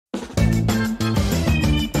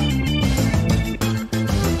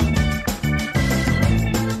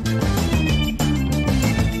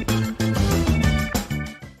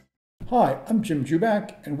Hi, I'm Jim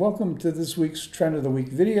Juback, and welcome to this week's Trend of the Week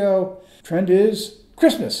video. Trend is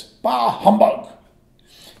Christmas. Bah, humbug!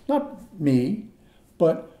 Not me,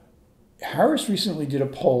 but Harris recently did a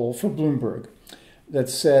poll for Bloomberg that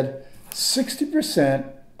said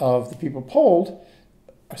 60% of the people polled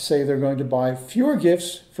say they're going to buy fewer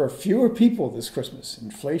gifts for fewer people this Christmas.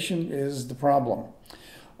 Inflation is the problem.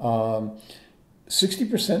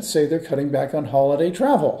 60% say they're cutting back on holiday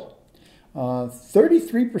travel.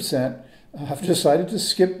 33% have decided to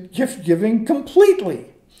skip gift giving completely.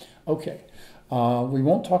 Okay, we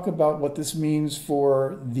won't talk about what this means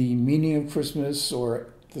for the meaning of Christmas or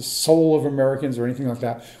the soul of Americans or anything like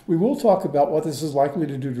that. We will talk about what this is likely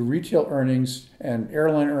to do to retail earnings and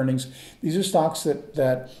airline earnings. These are stocks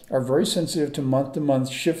that are very sensitive to month-to-month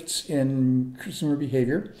shifts in consumer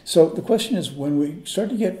behavior. So the question is, when we start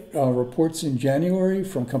to get reports in January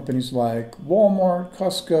from companies like Wal-Mart,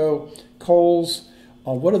 Costco, Kohl's,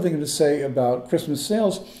 what are they going to say about Christmas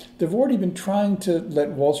sales? They've already been trying to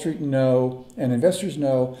let Wall Street know and investors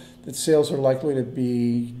know that sales are likely to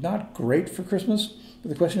be not great for Christmas. But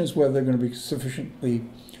the question is whether they're going to be sufficiently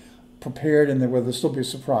prepared and whether there'll still be a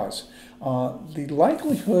surprise. The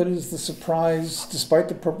likelihood is the surprise, despite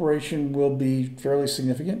the preparation, will be fairly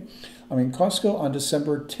significant. I mean, Costco on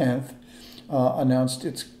December 10th announced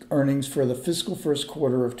its earnings for the fiscal first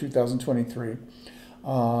quarter of 2023.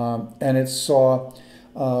 And it saw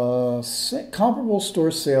comparable store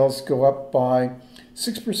sales go up by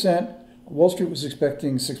 6%. Wall Street was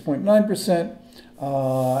expecting 6.9%.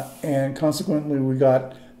 And consequently, we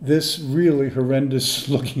got this really horrendous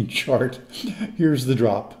looking chart. Here's the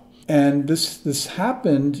drop. And this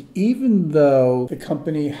happened even though the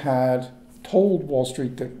company had told Wall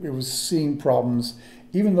Street that it was seeing problems,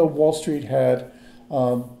 even though Wall Street had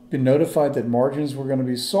been notified that margins were going to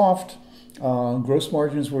be soft. Gross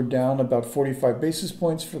margins were down about 45 basis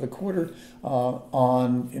points for the quarter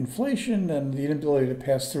on inflation and the inability to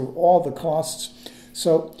pass through all the costs.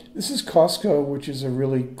 So this is Costco, which is a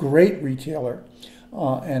really great retailer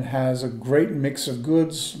and has a great mix of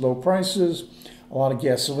goods, low prices, a lot of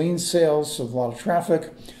gasoline sales, so a lot of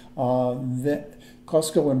traffic.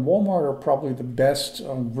 Costco and Walmart are probably the best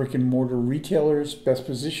brick and mortar retailers, best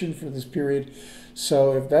positioned for this period.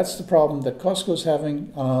 So if that's the problem that Costco's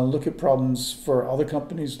having, look at problems for other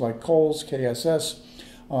companies like Kohl's, KSS,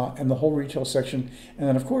 and the whole retail section. And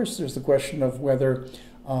then, of course, there's the question of whether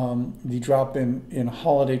the drop in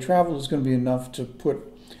holiday travel is going to be enough to put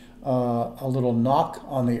a little knock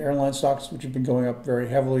on the airline stocks, which have been going up very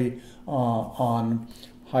heavily on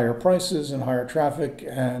higher prices and higher traffic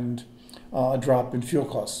and a drop in fuel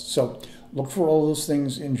costs. So look for all those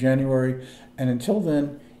things in January. And until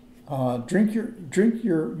then, drink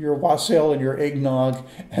your wassail and your eggnog,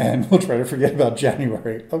 and we'll try to forget about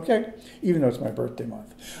January, okay? Even though it's my birthday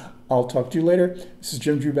month. I'll talk to you later. This is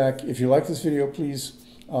Jim Juback. If you like this video, please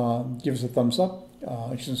give us a thumbs up.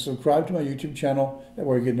 You should subscribe to my YouTube channel. That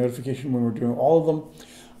way you get notification when we're doing all of them.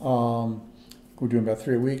 We're doing about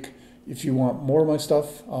 3 a week. If you want more of my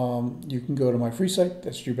stuff, you can go to my free site.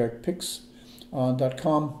 That's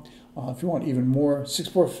jubackpicks.com. If you want even more, 6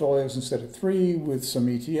 portfolios instead of 3 with some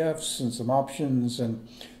ETFs and some options and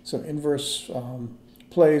some inverse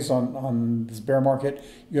plays on this bear market,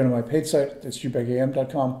 you go to my paid site. That's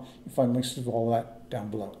jubackam.com. You'll find links to all that down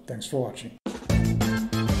below. Thanks for watching.